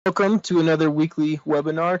Welcome to another weekly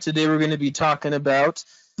webinar. Today we're going to be talking about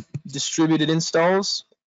distributed installs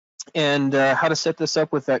and how to set this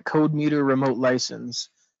up with that CodeMeter remote license.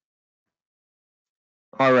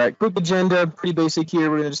 All right, quick agenda, pretty basic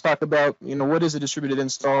here. We're going to just talk about, what is a distributed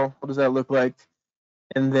install? What does that look like?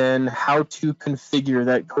 And then how to configure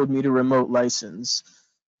that CodeMeter remote license.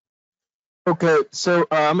 Okay, so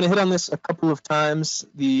I'm going to hit on this a couple of times.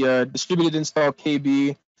 The distributed install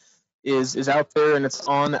KB is out there and it's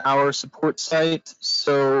on our support site.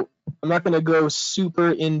 So I'm not going to go super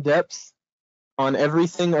in depth on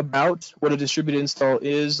everything about what a distributed install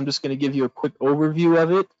is. I'm just going to give you a quick overview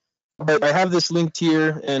of it. But I have this linked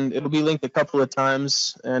here and it'll be linked a couple of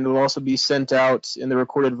times and it will also be sent out in the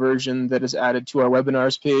recorded version that is added to our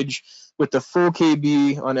webinars page with the full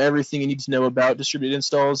KB on everything you need to know about distributed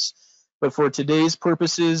installs. But for today's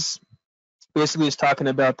purposes, basically it's talking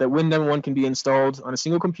about that Win911 can be installed on a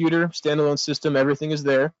single computer, standalone system, everything is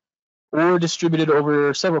there, or distributed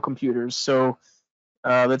over several computers. So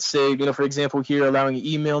let's say, for example here, allowing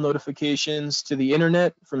email notifications to the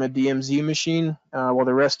internet from a DMZ machine, while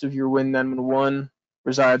the rest of your Win911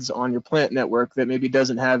 resides on your plant network that maybe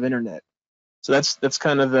doesn't have internet. So that's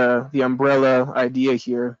kind of the umbrella idea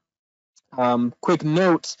here. Quick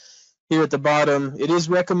note, here at the bottom, it is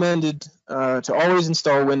recommended to always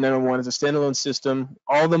install Win911 as a standalone system,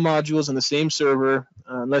 all the modules on the same server,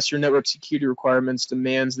 unless your network security requirements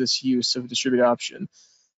demands this use of a distributed option.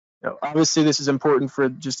 Now, obviously, this is important for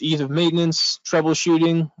just ease of maintenance,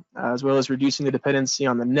 troubleshooting, as well as reducing the dependency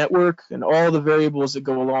on the network and all the variables that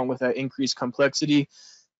go along with that increased complexity.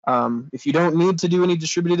 If you don't need to do any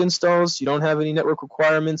distributed installs, you don't have any network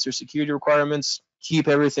requirements or security requirements, keep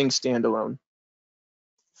everything standalone.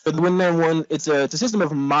 For the Win911, it's a system of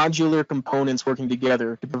modular components working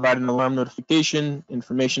together to provide an alarm notification,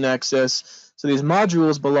 information access. So these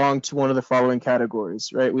modules belong to one of the following categories,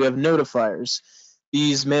 right? We have notifiers.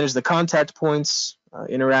 These manage the contact points,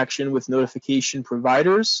 interaction with notification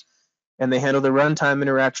providers, and they handle the runtime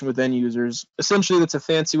interaction with end users. Essentially, that's a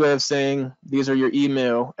fancy way of saying these are your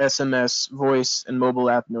email, SMS, voice, and mobile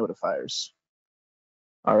app notifiers.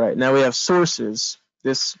 All right, now we have sources.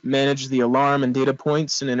 This manages the alarm and data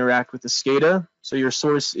points and interact with the SCADA. So your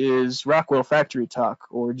source is Rockwell Factory Talk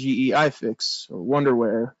or GE iFix or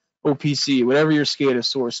Wonderware, OPC, whatever your SCADA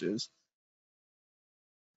source is.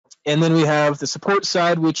 And then we have the support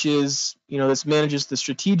side, which is, this manages the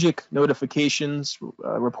strategic notifications,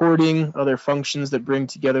 reporting, other functions that bring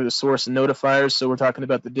together the source and notifiers. So we're talking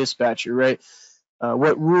about the dispatcher, right?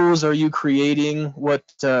 What rules are you creating? What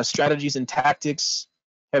strategies and tactics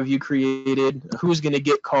have you created? Who's going to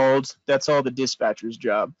get called? That's all the dispatcher's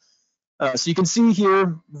job. So you can see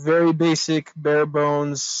here, very basic, bare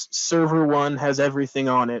bones, server one has everything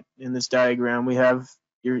on it in this diagram. We have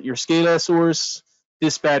your SCADA source,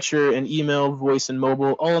 dispatcher, and email, voice, and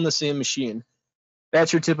mobile all on the same machine.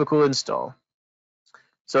 That's your typical install.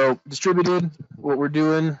 So distributed, what we're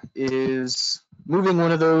doing is moving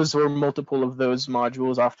one of those or multiple of those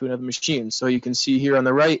modules off to another machine. So you can see here on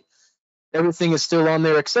the right, everything is still on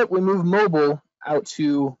there except we move mobile out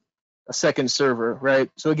to a second server, right?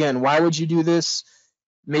 So again, why would you do this?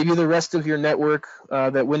 Maybe the rest of your network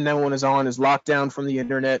that Win911 is on is locked down from the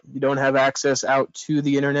internet. You don't have access out to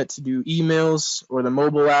the internet to do emails or the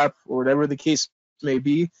mobile app or whatever the case may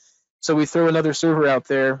be. So we throw another server out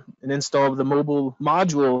there and install the mobile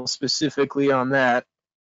module specifically on that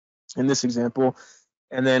in this example.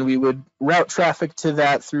 And then we would route traffic to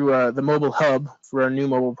that through the mobile hub for our new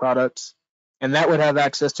mobile product. And that would have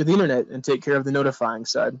access to the internet and take care of the notifying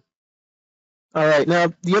side. All right,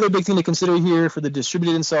 now the other big thing to consider here for the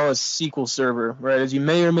distributed install is SQL Server, right? As you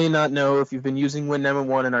may or may not know, if you've been using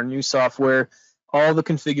Win911 and our new software, all the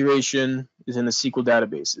configuration is in the SQL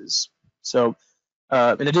databases. So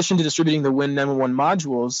in addition to distributing the Win911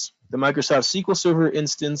 modules, the Microsoft SQL Server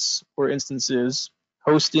instance or instances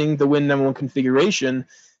hosting the Win911 configuration,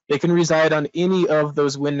 they can reside on any of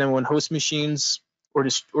those Win911 host machines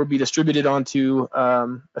or be distributed onto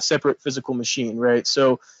a separate physical machine, right?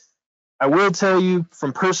 So I will tell you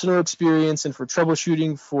from personal experience and for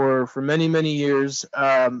troubleshooting for many, many years,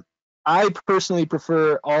 I personally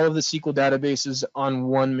prefer all of the SQL databases on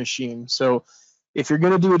one machine. So if you're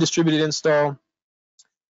going to do a distributed install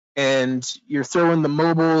and you're throwing the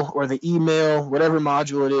mobile or the email, whatever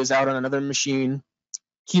module it is, out on another machine,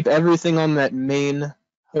 keep everything on that main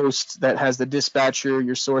host that has the dispatcher,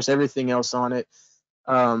 your source, everything else on it.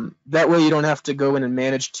 That way you don't have to go in and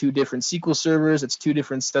manage two different SQL servers. It's two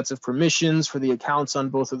different sets of permissions for the accounts on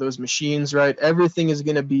both of those machines, right? Everything is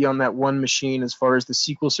going to be on that one machine as far as the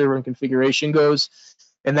SQL server and configuration goes.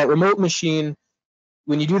 And that remote machine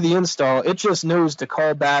when you do the install, it just knows to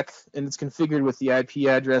call back, and it's configured with the IP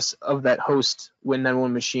address of that host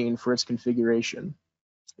Win91 machine for its configuration.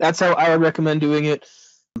 That's how I would recommend doing it.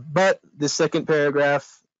 But the second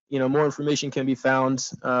paragraph, more information can be found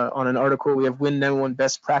on an article. We have Win91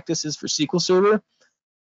 best practices for SQL Server.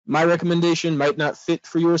 My recommendation might not fit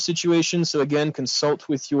for your situation, so again, consult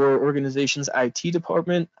with your organization's IT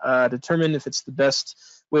department, determine if it's the best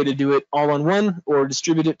way to do it all on one, or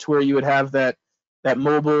distribute it to where you would have that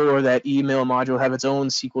mobile or that email module have its own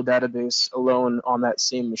SQL database alone on that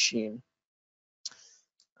same machine.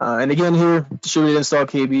 And again here, distributed install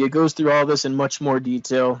KB, it goes through all this in much more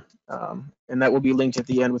detail, and that will be linked at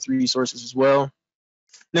the end with resources as well.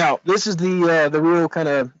 Now, this is the real kind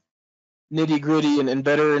of nitty gritty and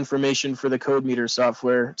better information for the CodeMeter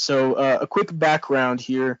software. So a quick background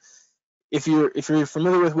here. If you're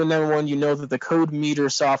familiar with Win91, you know that the CodeMeter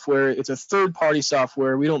software, it's a third-party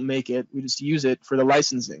software. We don't make it, we just use it for the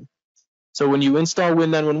licensing. So when you install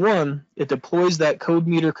Win911, it deploys that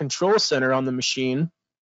CodeMeter control center on the machine,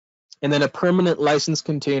 and then a permanent license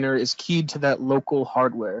container is keyed to that local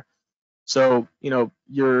hardware. So,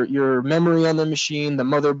 your memory on the machine, the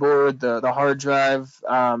motherboard, the hard drive,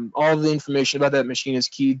 all the information about that machine is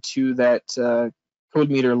keyed to that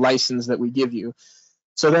CodeMeter license that we give you.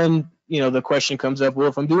 So then, the question comes up, well,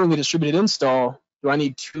 if I'm doing a distributed install, do I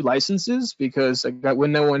need 2 licenses? Because I got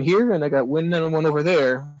Win91 here and I got Win91 over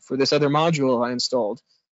there for this other module I installed.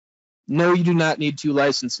 No, you do not need 2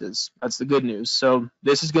 licenses. That's the good news. So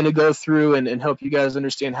this is going to go through and help you guys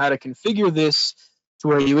understand how to configure this to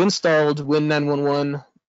where you installed Win911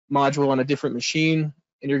 module on a different machine,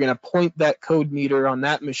 and you're going to point that CodeMeter on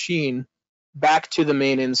that machine back to the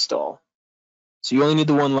main install. So you only need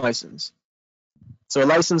the 1 license. So a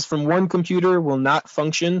license from one computer will not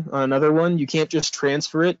function on another one. You can't just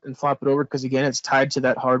transfer it and flop it over because, again, it's tied to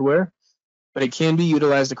that hardware, but it can be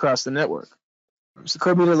utilized across the network. So the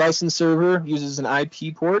CodeMeter license server uses an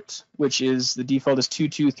IP port, which is the default is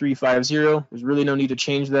 22350. There's really no need to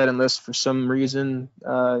change that unless for some reason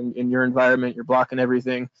in your environment you're blocking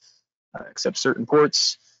everything except certain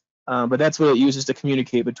ports. But that's what it uses to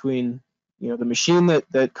communicate between the machine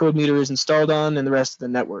that CodeMeter is installed on and the rest of the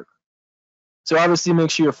network. So obviously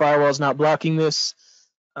make sure your firewall is not blocking this.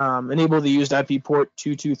 Enable the used IP port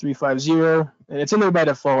 22350, and it's in there by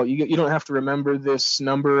default. You don't have to remember this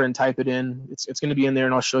number and type it in. It's going to be in there,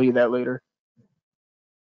 and I'll show you that later.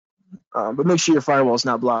 But make sure your firewall is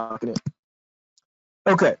not blocking it.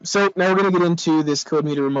 Okay, so now we're going to get into this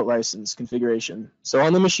CodeMeter remote license configuration. So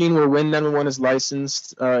on the machine where Win911 is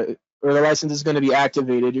licensed, or the license is going to be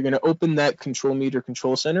activated, you're going to open that ControlMeter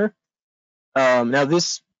control center. Now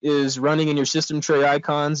this is running in your system tray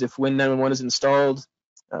icons if Win911 is installed.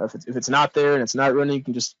 If it's not there and it's not running, you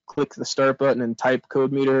can just click the start button and type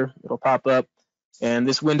CodeMeter. It'll pop up. And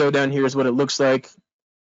this window down here is what it looks like.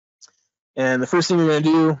 And the first thing you're going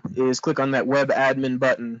to do is click on that web admin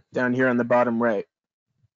button down here on the bottom right.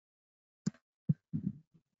 And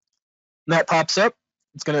that pops up.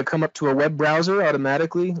 It's going to come up to a web browser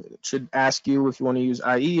automatically. It should ask you if you want to use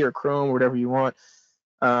IE or Chrome, or whatever you want.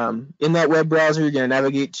 In that web browser, you're going to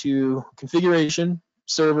navigate to Configuration,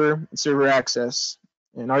 Server, and Server Access.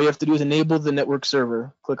 And all you have to do is enable the network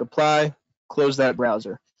server. Click Apply, close that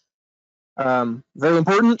browser. Very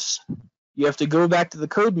important, you have to go back to the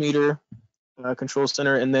CodeMeter control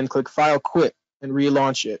center and then click File Quit and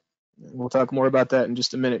relaunch it. And we'll talk more about that in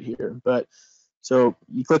just a minute here. But so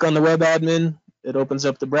you click on the web admin, it opens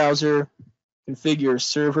up the browser, configure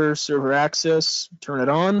server access, turn it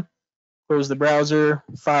on, close the browser,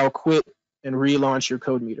 File Quit, and relaunch your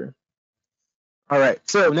CodeMeter. All right,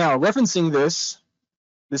 so now referencing this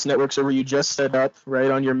network server you just set up right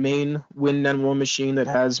on your main Win911 machine that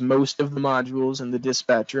has most of the modules and the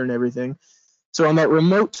dispatcher and everything. So on that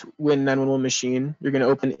remote Win911 machine, you're going to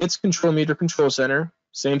open its ControlMeter control center,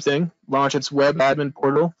 same thing, launch its web admin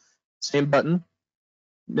portal, same button,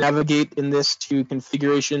 navigate in this to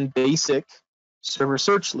configuration basic server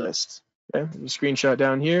search list. Okay, you screenshot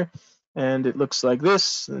down here, and it looks like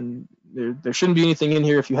this, and there shouldn't be anything in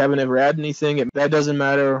here if you haven't ever added anything. That doesn't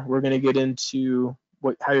matter. We're going to get into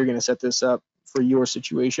how you're going to set this up for your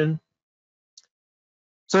situation.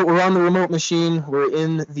 So we're on the remote machine, we're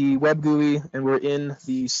in the web GUI, and we're in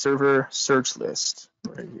the server search list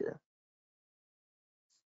right here.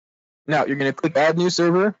 Now you're going to click Add New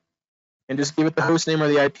Server and just give it the host name or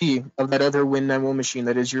the IP of that other Win911 machine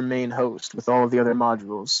that is your main host with all of the other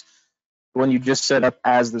modules, the one you just set up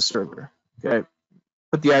as the server. Okay,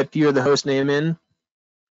 put the IP or the host name in,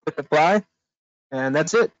 click Apply. And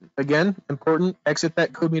that's it. Again, important, exit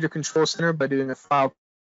that CodeMeter control center by doing a File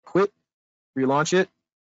Quit, relaunch it.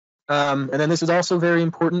 And then this is also very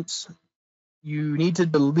important. You need to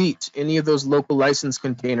delete any of those local license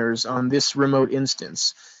containers on this remote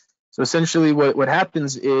instance. So essentially what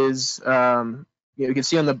happens is, you can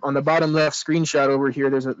see on the bottom left screenshot over here,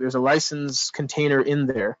 there's a license container in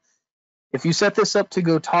there. If you set this up to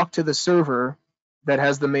go talk to the server that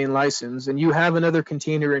has the main license, and you have another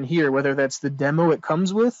container in here, whether that's the demo it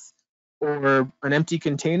comes with or an empty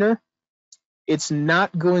container, it's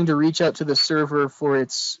not going to reach out to the server for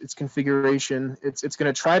its configuration. It's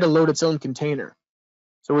going to try to load its own container.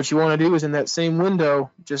 So what you want to do is in that same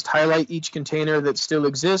window, just highlight each container that still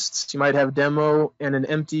exists. You might have demo and an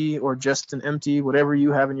empty, or just an empty, whatever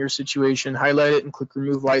you have in your situation. Highlight it and click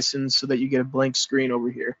remove license so that you get a blank screen over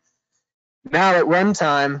here. Now at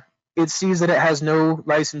runtime, it sees that it has no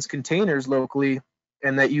license containers locally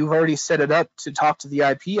and that you've already set it up to talk to the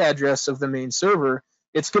IP address of the main server.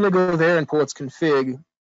 It's going to go there and pull its config,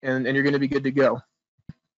 and you're going to be good to go.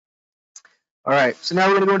 All right, so now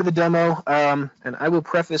we're going to go into the demo, and I will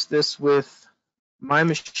preface this with my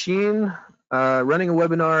machine running a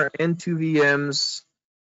webinar and 2 VMs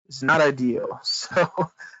is not ideal. So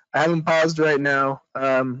I haven't paused right now.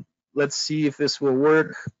 Let's see if this will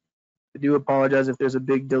work. I do apologize if there's a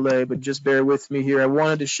big delay, but just bear with me here. I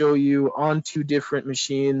wanted to show you on 2 different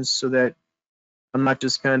machines so that I'm not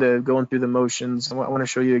just kind of going through the motions. I want to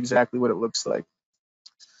show you exactly what it looks like.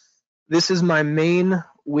 This is my main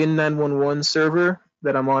Win911 server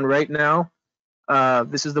that I'm on right now.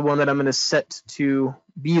 This is the one that I'm going to set to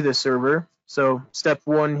be the server. So step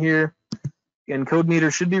 1 here, and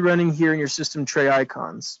CodeMeter should be running here in your system tray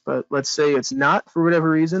icons. But let's say it's not for whatever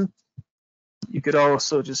reason. You could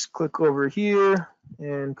also just click over here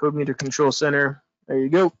and CodeMeter Control Center. There you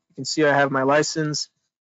go. You can see I have my license.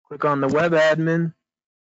 Click on the web admin.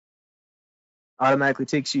 Automatically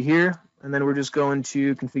takes you here. And then we're just going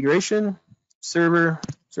to configuration, server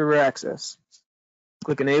access.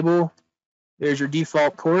 Click enable. There's your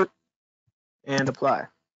default port and apply.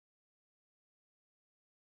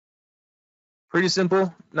 Pretty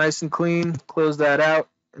simple, nice and clean. Close that out.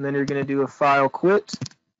 And then you're going to do a file quit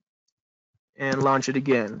and launch it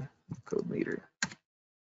again. CodeMeter.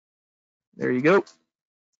 There you go.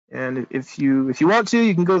 And if you want to,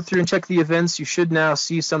 you can go through and check the events. You should now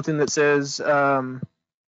see something that says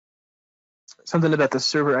something about the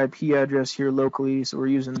server IP address here locally. So we're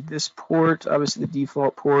using this port, obviously the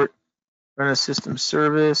default port. Run a system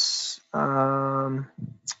service. So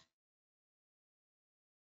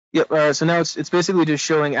now it's basically just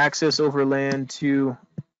showing access over LAN to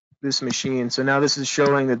this machine. So now this is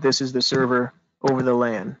showing that this is the server over the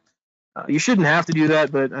LAN. You shouldn't have to do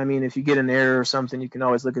that, but I mean, if you get an error or something, you can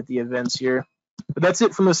always look at the events here. But that's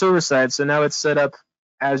it from the server side. So now it's set up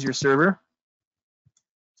as your server.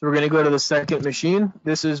 So we're going to go to the second machine.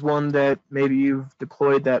 This is one that maybe you've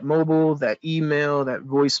deployed that mobile, that email, that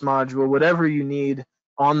voice module, whatever you need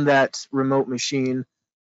on that remote machine.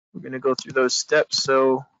 We're going to go through those steps.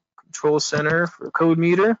 So Control Center for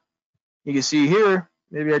CodeMeter. You can see here,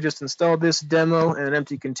 maybe I just installed this demo and an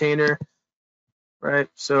empty container, right?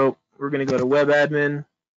 So we're going to go to web admin.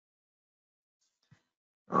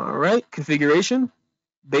 All right, configuration,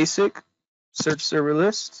 basic, search server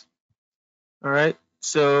list. All right.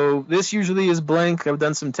 So this usually is blank. I've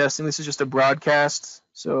done some testing. This is just a broadcast,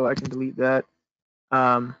 so I can delete that.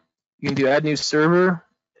 You can do add new server,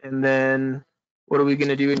 and then what are we going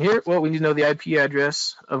to do in here? Well, we need to know the IP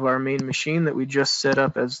address of our main machine that we just set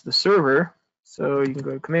up as the server. So you can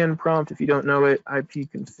go to command prompt if you don't know it,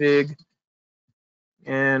 ipconfig,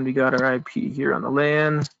 and we got our IP here on the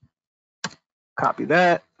LAN. Copy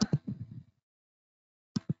that.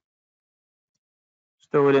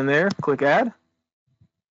 Throw it in there, click add.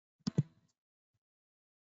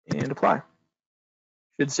 And apply.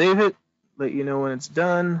 Should save it, let you know when it's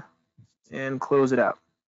done, and close it out.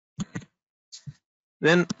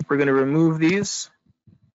 Then we're going to remove these.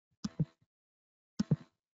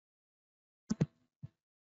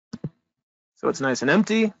 So it's nice and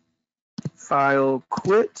empty. File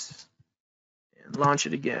quit, and launch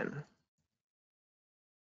it again.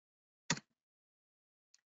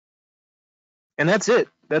 And that's it.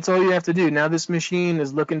 That's all you have to do. Now this machine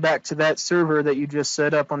is looking back to that server that you just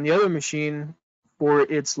set up on the other machine for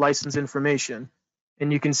its license information.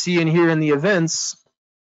 And you can see in here in the events,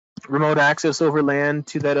 remote access over LAN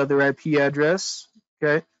to that other IP address,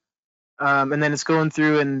 okay? And then it's going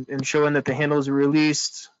through and showing that the handles are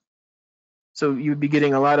released. So you'd be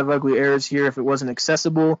getting a lot of ugly errors here if it wasn't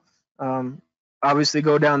accessible. Obviously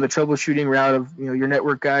go down the troubleshooting route of your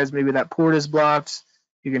network guys, maybe that port is blocked.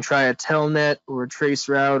 You can try a telnet or a trace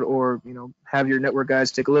route, or have your network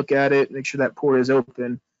guys take a look at it, make sure that port is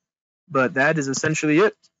open. But that is essentially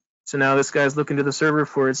it. So now this guy's looking to the server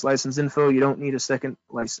for its license info. You don't need a second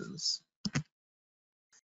license.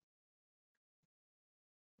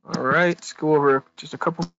 All right, let's go over just a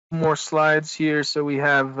couple more slides here. So we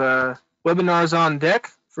have webinars on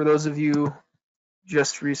deck for those of you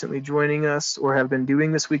just recently joining us or have been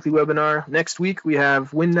doing this weekly webinar. Next week, we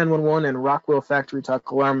have Wind 911 and Rockwell Factory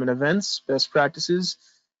Talk Alarm and Events, Best Practices,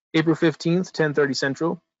 April 15th, 10:30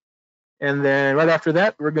 Central. And then right after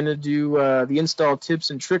that, we're going to do the install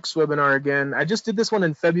tips and tricks webinar again. I just did this one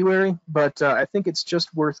in February, but I think it's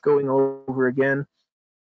just worth going over again.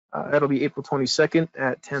 That'll be April 22nd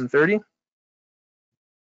at 10:30.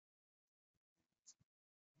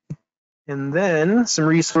 And then some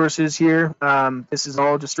resources here. This is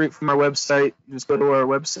all just straight from our website. Just go to our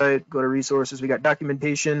website, go to resources. We got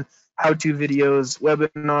documentation, how-to videos,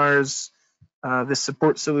 webinars. This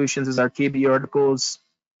support solutions is our KB articles.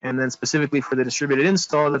 And then specifically for the distributed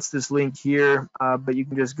install, that's this link here. But you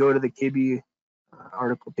can just go to the KB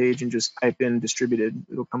article page and just type in distributed.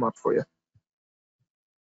 It'll come up for you.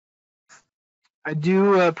 I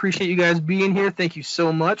do appreciate you guys being here. Thank you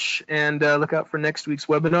so much. And look out for next week's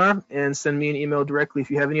webinar and send me an email directly if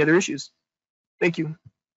you have any other issues. Thank you.